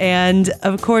 and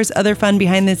of course, other fun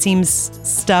behind the scenes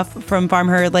stuff from Farm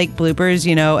Her, like bloopers,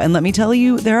 and let me tell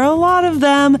you, there are a lot of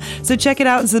them. So check it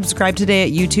out and subscribe today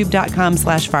at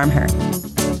youtube.com/farmher.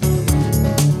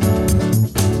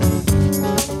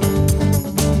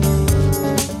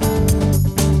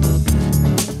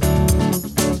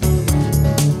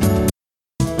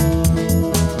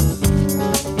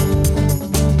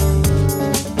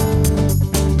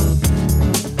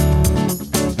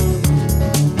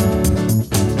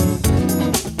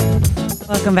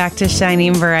 Welcome back to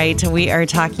Shining Bright. We are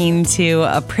talking to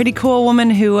a pretty cool woman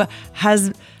who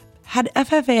has had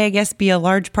FFA, I guess, be a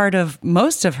large part of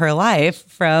most of her life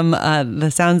from the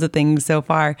sounds of things so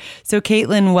far. So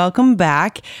Caitlin, welcome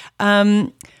back.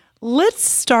 Let's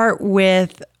start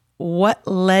with what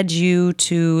led you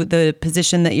to the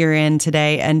position that you're in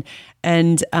today,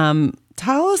 and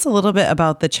tell us a little bit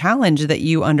about the challenge that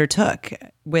you undertook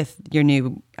with your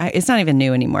new, it's not even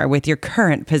new anymore, with your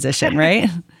current position, right?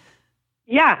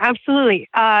 Yeah, absolutely.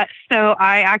 So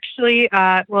I actually,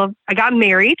 I got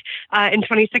married in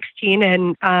 2016,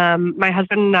 and my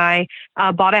husband and I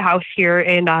bought a house here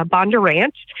in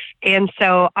Bondurant. And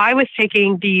so I was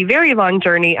taking the very long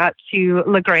journey up to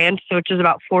La Grande, so which is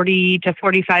about 40 to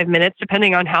 45 minutes,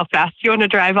 depending on how fast you want to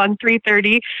drive on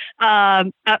 330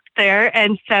 up there.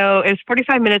 And so it was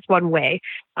 45 minutes one way.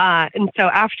 And so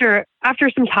after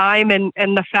some time and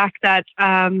the fact that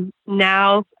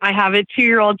now I have a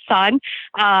 2-year-old son,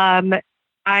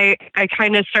 I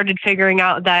kind of started figuring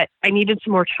out that I needed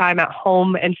some more time at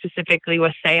home, and specifically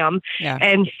with Sam. Yeah.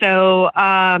 And so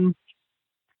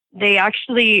they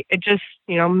actually, it just,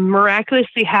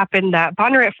 miraculously happened that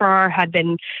Bondurant Farrar had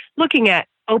been looking at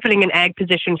opening an ag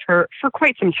position for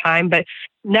quite some time, but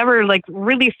never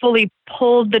really fully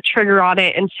pulled the trigger on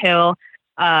it until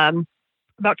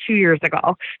about 2 years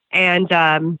ago. And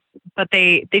but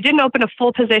they didn't open a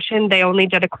full position. They only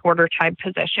did a quarter-time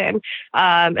position.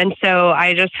 And so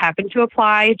I just happened to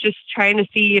apply, just trying to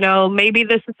see, maybe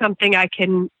this is something I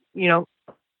can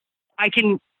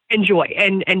enjoy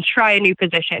and try a new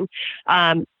position.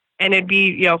 And it'd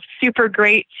be, super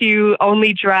great to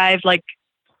only drive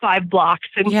 5 blocks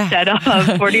instead of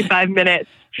 45 minutes.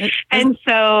 And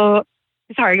so,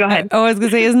 sorry, go ahead. I was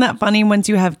going to say, isn't that funny once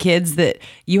you have kids that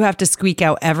you have to squeak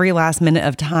out every last minute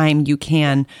of time you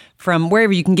can from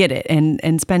wherever you can get it,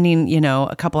 and spending,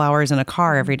 a couple hours in a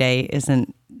car every day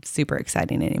isn't super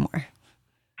exciting anymore.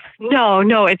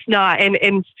 No, it's not.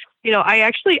 And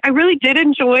I really did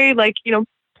enjoy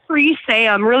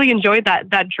pre-Sam, really enjoyed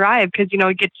that drive, because,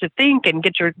 you get to think and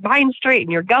get your mind straight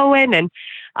and you're going, and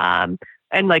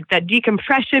that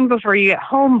decompression before you get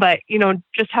home. But,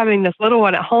 just having this little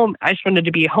one at home, I just wanted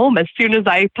to be home as soon as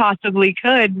I possibly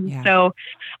could. Yeah. So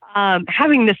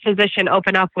having this position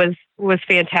open up was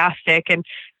fantastic. And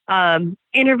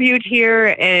interviewed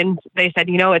here, and they said,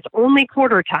 it's only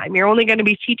quarter time. You're only going to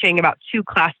be teaching about 2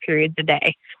 class periods a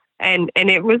day. And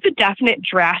it was a definite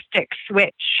drastic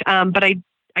switch. But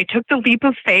I took the leap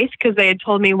of faith, because they had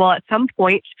told me, well, at some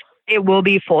point it will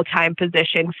be a full-time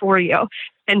position for you.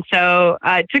 And so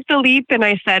I took the leap, and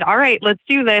I said, all right, let's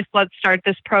do this. Let's start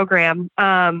this program.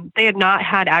 They had not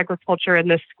had agriculture in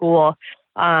this school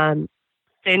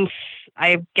since,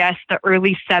 I guess, the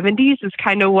early 70s is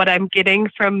kind of what I'm getting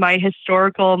from my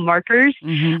historical markers.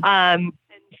 Mm-hmm. And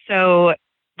so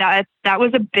that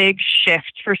was a big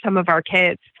shift for some of our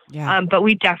kids. Yeah. But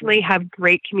we definitely have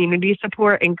great community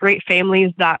support and great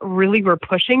families that really were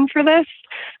pushing for this.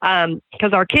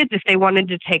 Because our kids, if they wanted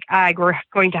to take ag, were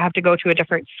going to have to go to a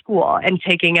different school and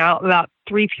taking out about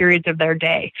 3 periods of their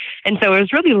day. And so it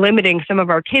was really limiting some of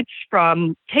our kids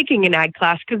from taking an ag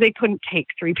class, because they couldn't take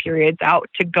 3 periods out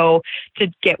to go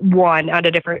to get one at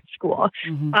a different school.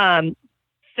 Mm-hmm.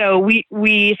 So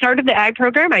we started the ag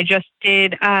program. I just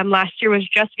did, last year was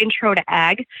just intro to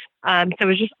ag. So it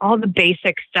was just all the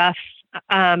basic stuff.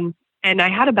 And I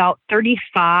had about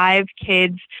 35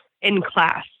 kids in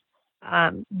class.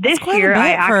 This year,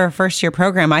 for a first year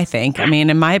program, I think. I mean,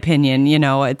 in my opinion,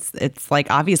 it's like,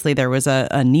 obviously there was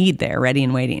a need there, ready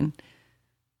and waiting.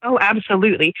 Oh,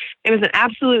 absolutely. It was an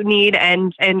absolute need.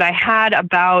 And I had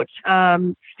about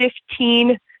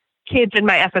 15 kids in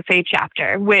my FFA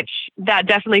chapter, which that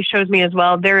definitely shows me as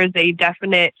well. There is a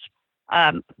definite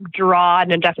draw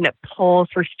and a definite pull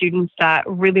for students that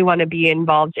really want to be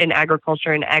involved in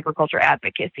agriculture and agriculture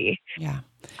advocacy. Yeah.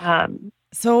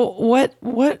 So what,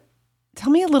 tell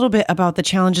me a little bit about the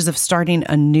challenges of starting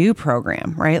a new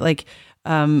program, right?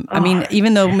 I mean,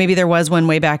 even though maybe there was one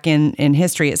way back in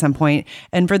history at some point,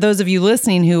 and for those of you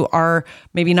listening who are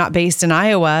maybe not based in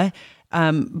Iowa,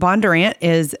 Bondurant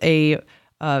is a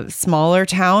smaller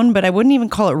town, but I wouldn't even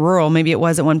call it rural. Maybe it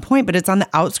was at one point, but it's on the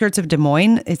outskirts of Des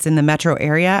Moines. It's in the metro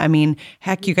area. I mean,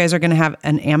 heck, you guys are going to have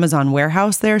an Amazon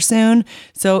warehouse there soon.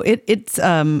 So it's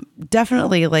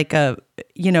definitely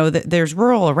there's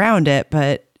rural around it,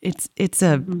 but it's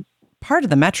a part of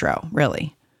the metro,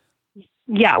 really.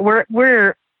 Yeah,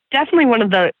 we're definitely one of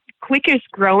the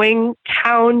quickest growing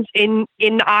towns in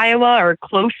Iowa, or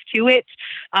close to it.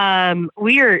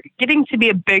 We are getting to be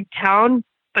a big town,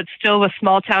 but still with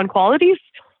small town qualities.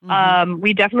 Mm-hmm.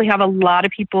 We definitely have a lot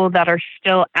of people that are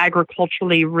still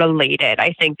agriculturally related,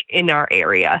 I think, in our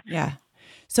area. Yeah.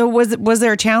 So was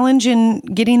there a challenge in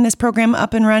getting this program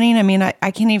up and running? I mean,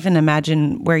 I can't even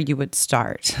imagine where you would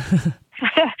start.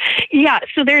 Yeah,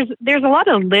 so there's a lot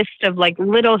of list of like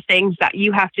little things that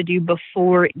you have to do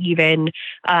before even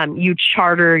you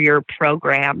charter your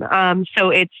program.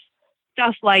 So it's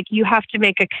stuff like you have to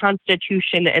make a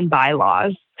constitution and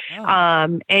bylaws,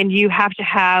 and you have to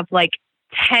have like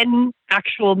 10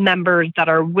 actual members that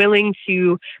are willing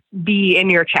to be in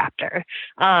your chapter,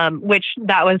 which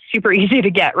that was super easy to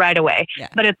get right away. Yeah.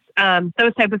 But it's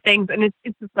those type of things. And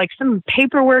it's like some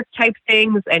paperwork type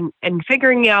things and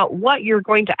figuring out what you're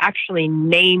going to actually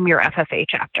name your FFA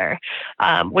chapter,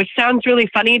 which sounds really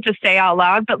funny to say out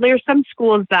loud, but there's some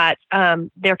schools that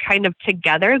they're kind of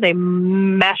together. They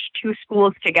mesh two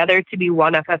schools together to be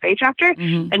one FFA chapter.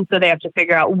 Mm-hmm. And so they have to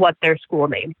figure out what their school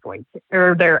name's going to,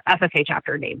 or their FFA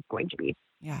chapter name's going to be.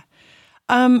 Yeah.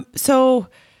 So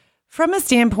from a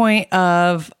standpoint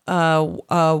of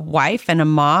a wife and a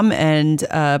mom and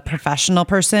a professional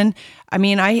person, I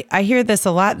mean, I hear this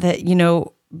a lot that, you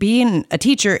know, being a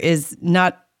teacher is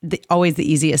not always the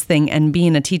easiest thing. And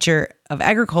being a teacher of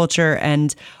agriculture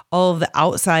and all of the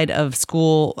outside of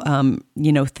school,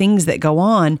 you know, things that go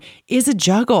on is a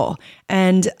juggle.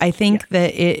 And I think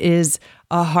that it is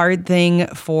a hard thing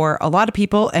for a lot of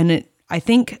people. And I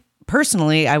think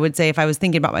personally, I would say if I was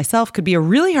thinking about myself, could be a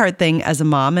really hard thing as a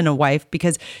mom and a wife,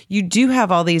 because you do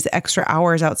have all these extra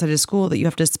hours outside of school that you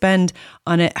have to spend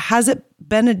on it. Has it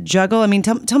been a juggle? I mean,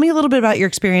 tell me a little bit about your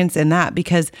experience in that,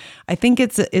 because I think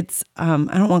it's I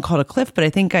don't want to call it a cliff, but I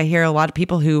think I hear a lot of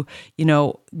people who, you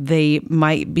know, they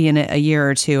might be in it a year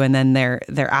or two and then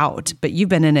they're out, but you've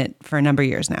been in it for a number of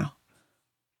years now.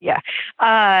 Yeah.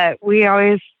 We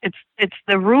always, it's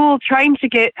the rule trying to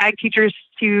get ag teachers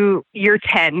to year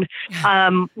 10.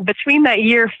 Between that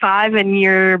year 5 and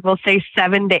year, we'll say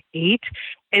 7 to 8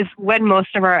 is when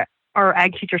most of our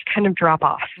ag teachers kind of drop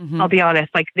off. Mm-hmm. I'll be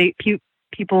honest. Like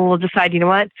people will decide, you know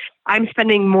what, I'm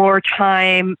spending more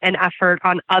time and effort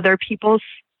on other people's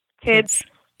kids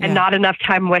and not enough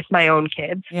time with my own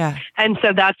kids. Yeah. And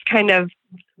so that's kind of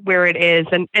where it is.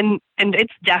 And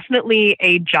it's definitely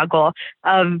a juggle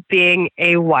of being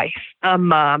a wife, a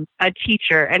mom, a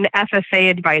teacher, an FFA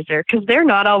advisor, because they're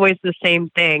not always the same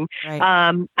thing.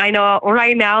 Right. I know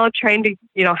right now trying to,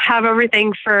 you know, have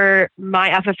everything for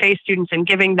my FFA students and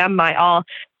giving them my all.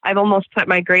 I've almost put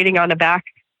my grading on the back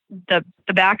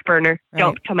burner. Right.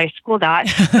 Don't tell my school that,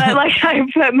 but like I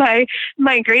put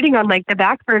my grading on like the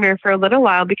back burner for a little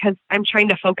while because I'm trying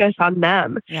to focus on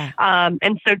them. Yeah.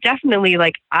 And so definitely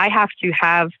like I have to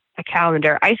have a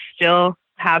calendar. I still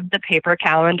have the paper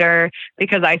calendar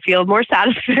because I feel more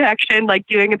satisfaction like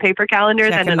doing a paper calendar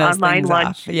than an online one.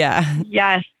 Off. Yeah.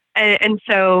 Yes. And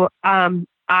so,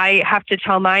 I have to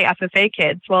tell my FFA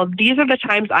kids, well, these are the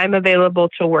times I'm available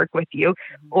to work with you.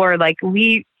 Mm-hmm. Or like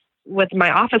with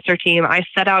my officer team, I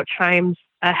set out times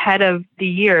ahead of the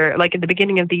year, like at the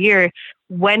beginning of the year,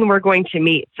 when we're going to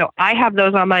meet. So I have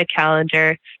those on my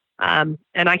calendar, and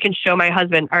I can show my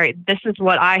husband, all right, this is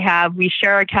what I have. We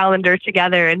share a calendar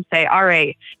together and say, all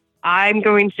right, I'm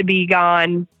going to be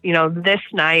gone, you know, this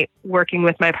night working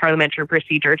with my parliamentary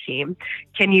procedure team.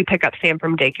 Can you pick up Sam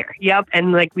from daycare? Yep.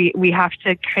 And like we have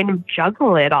to kind of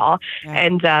juggle it all. Yeah.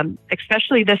 And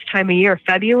especially this time of year,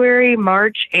 February,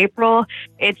 March, April,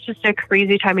 it's just a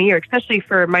crazy time of year, especially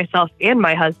for myself and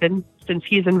my husband, since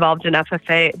he's involved in the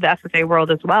FFA world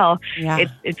as well. Yeah.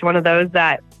 It's one of those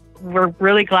that we're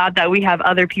really glad that we have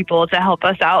other people to help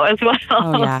us out as well.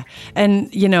 Oh, yeah.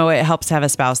 And, you know, it helps to have a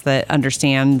spouse that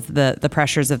understands the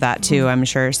pressures of that too, I'm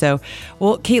sure. So,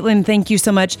 well, Caitlin, thank you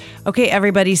so much. Okay,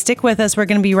 everybody, stick with us. We're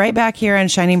going to be right back here on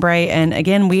Shining Bright. And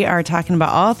again, we are talking about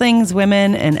all things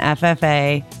women and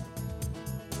FFA.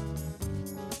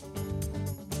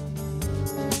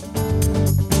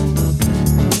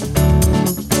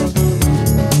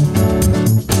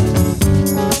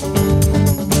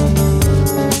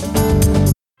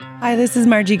 Hi, this is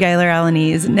Margie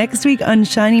Geiler-Alaniz. Next week on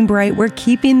Shining Bright, we're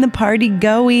keeping the party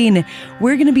going.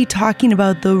 We're going to be talking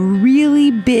about the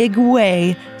really big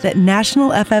way that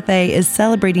National FFA is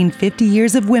celebrating 50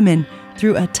 years of women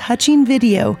through a touching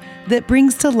video that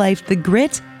brings to life the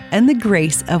grit and the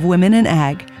grace of women in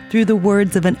ag through the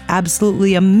words of an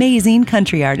absolutely amazing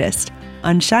country artist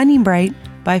on Shining Bright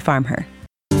by Farm Her.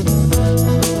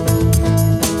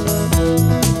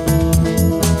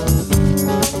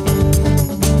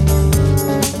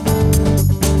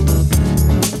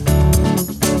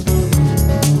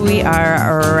 We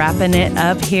are wrapping wrapping it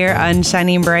up here on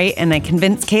Shining Bright, and I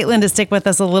convinced Caitlin to stick with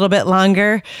us a little bit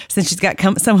longer since she's got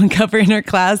someone covering her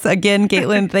class. Again,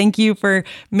 Caitlin, thank you for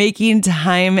making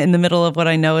time in the middle of what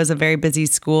I know is a very busy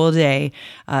school day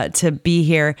to be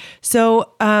here.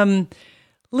 So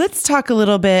let's talk a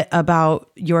little bit about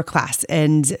your class.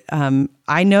 And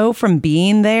I know from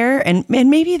being there, and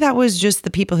maybe that was just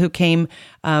the people who came,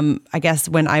 I guess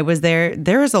when I was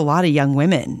there was a lot of young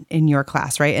women in your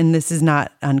class, right? And this is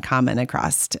not uncommon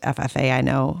across FFA, I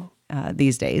know,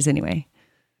 these days anyway.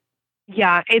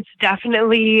 Yeah, it's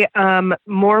definitely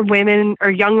more women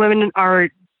or young women are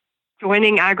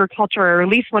joining agriculture, or at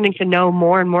least wanting to know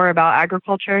more and more about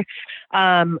agriculture.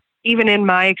 Even in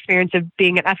my experience of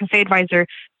being an FFA advisor,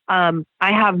 I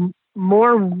have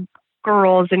more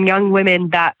girls and young women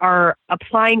that are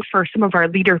applying for some of our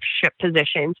leadership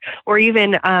positions, or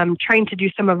even trying to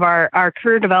do some of our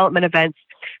career development events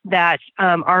that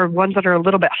are ones that are a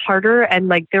little bit harder, and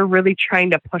like they're really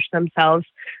trying to push themselves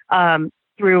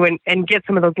through and get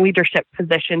some of those leadership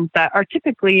positions that are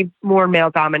typically more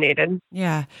male dominated.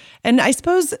 Yeah. And I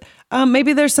suppose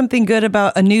maybe there's something good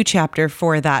about a new chapter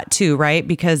for that too, right?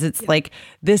 Because it's like,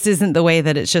 this isn't the way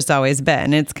that it's just always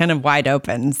been. It's kind of wide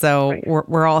open. So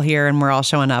we're all here and we're all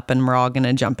showing up and we're all going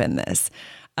to jump in this.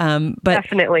 But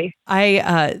definitely.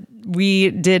 We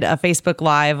did a Facebook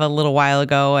Live a little while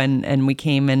ago, and we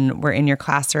came and were in your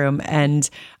classroom, and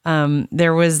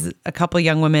there was a couple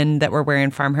young women that were wearing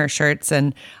Farmhurst shirts,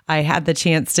 and I had the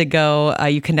chance to go.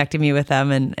 You connected me with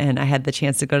them, and I had the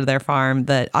chance to go to their farm.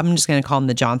 That I'm just going to call them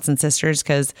the Johnson sisters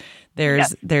because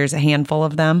there's a handful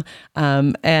of them,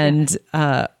 and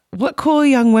what cool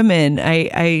young women!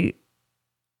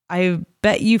 I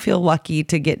bet you feel lucky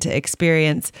to get to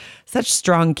experience such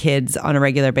strong kids on a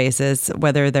regular basis,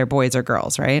 whether they're boys or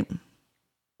girls, right?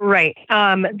 Right.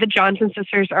 The Johnson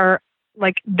sisters are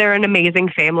they're an amazing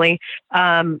family.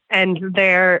 And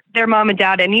their mom and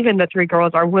dad, and even the three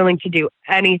girls, are willing to do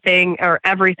anything or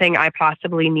everything I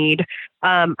possibly need.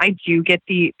 I do get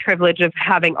the privilege of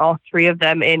having all three of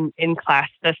them in class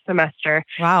this semester.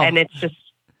 Wow. And it's just,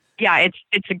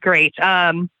 it's a great,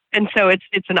 and so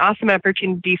it's an awesome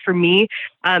opportunity for me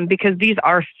because these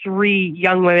are three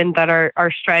young women that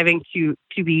are striving to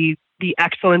be the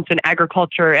excellence in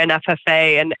agriculture and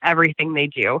FFA and everything they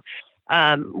do.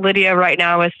 Lydia right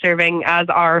now is serving as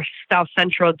our South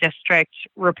Central District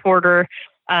reporter.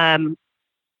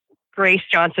 Grace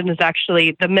Johnson is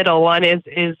actually the middle one,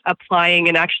 is applying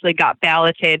and actually got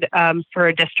balloted for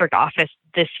a district office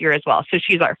this year as well. So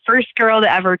she's our first girl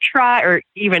to ever try, or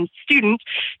even student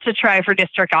to try for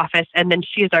district office. And then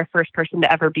she is our first person to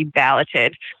ever be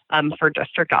balloted for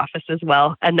district office as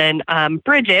well. And then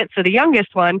Bridget, so the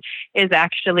youngest one, is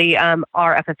actually our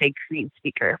FFA Green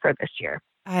speaker for this year.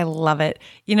 I love it.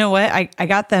 You know what? I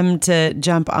got them to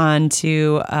jump on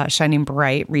to Shining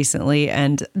Bright recently,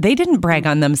 and they didn't brag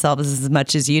on themselves as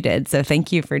much as you did. So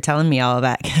thank you for telling me all of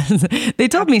that, because they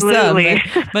told me some,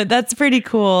 but that's pretty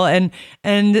cool. And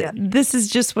this is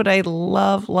just what I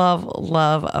love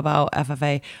about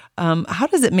FFA. How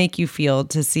does it make you feel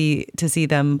to see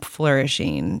them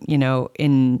flourishing,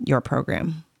 in your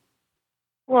program?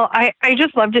 Well, I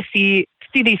just love to see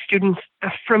these students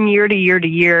from year to year to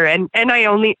year. And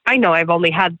I know I've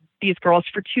only had these girls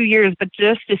for 2 years, but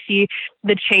just to see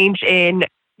the change in,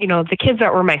 the kids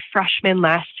that were my freshmen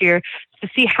last year, to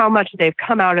see how much they've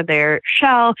come out of their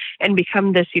shell and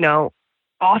become this,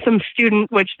 awesome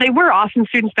student, which they were awesome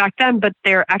students back then, but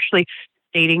they're actually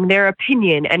stating their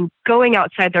opinion and going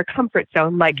outside their comfort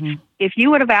zone. If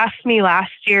you would have asked me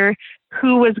last year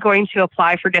who was going to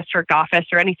apply for district office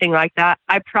or anything like that,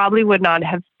 I probably would not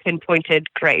have pinpointed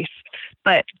Grace.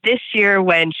 But this year,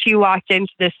 when she walked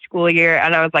into this school year,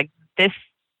 and I was like, this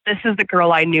is the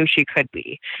girl I knew she could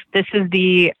be. This is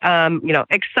the,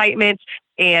 excitement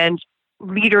and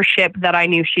leadership that I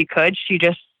knew she could. She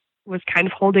just was kind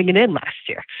of holding it in last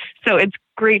year. So it's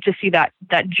great to see that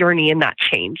journey and that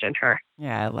change in her.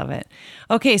 Yeah, I love it.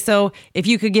 Okay, so if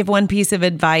you could give one piece of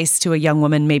advice to a young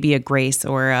woman, maybe a Grace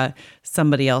or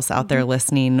somebody else out there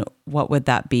listening, what would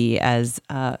that be as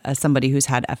somebody who's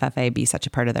had FFA be such a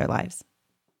part of their lives?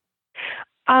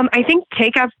 I think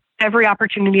take up every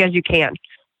opportunity as you can.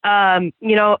 I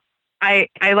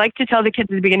like to tell the kids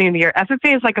at the beginning of the year,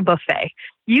 FFA is like a buffet.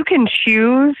 You can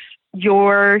choose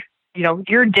your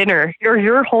dinner,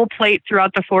 your whole plate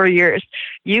throughout the 4 years.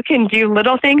 You can do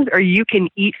little things, or you can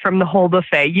eat from the whole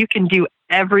buffet. You can do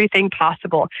everything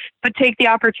possible, but take the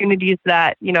opportunities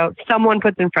that, someone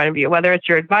puts in front of you, whether it's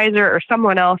your advisor or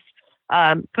someone else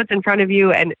puts in front of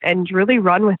you, and really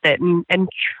run with it and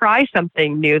try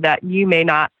something new that you may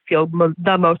not feel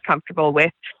the most comfortable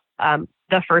with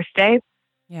the first day.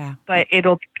 Yeah. But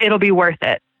it'll be worth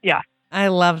it. Yeah. I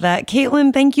love that.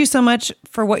 Caitlin, thank you so much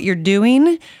for what you're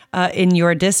doing in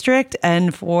your district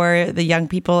and for the young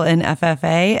people in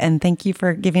FFA. And thank you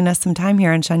for giving us some time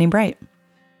here on Shining Bright.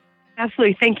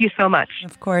 Absolutely. Thank you so much.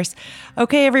 Of course.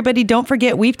 Okay, everybody, don't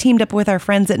forget, we've teamed up with our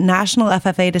friends at National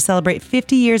FFA to celebrate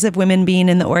 50 years of women being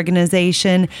in the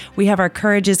organization. We have our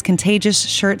Courage is Contagious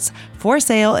shirts for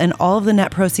sale, and all of the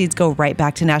net proceeds go right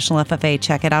back to National FFA.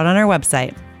 Check it out on our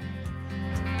website.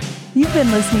 You've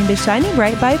been listening to Shining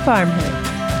Bright by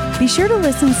Farmhood. Be sure to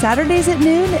listen Saturdays at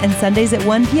noon and Sundays at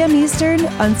 1 p.m. Eastern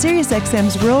on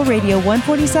SiriusXM's Rural Radio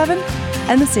 147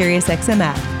 and the SiriusXM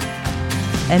app.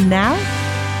 And now,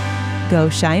 go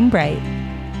shine bright.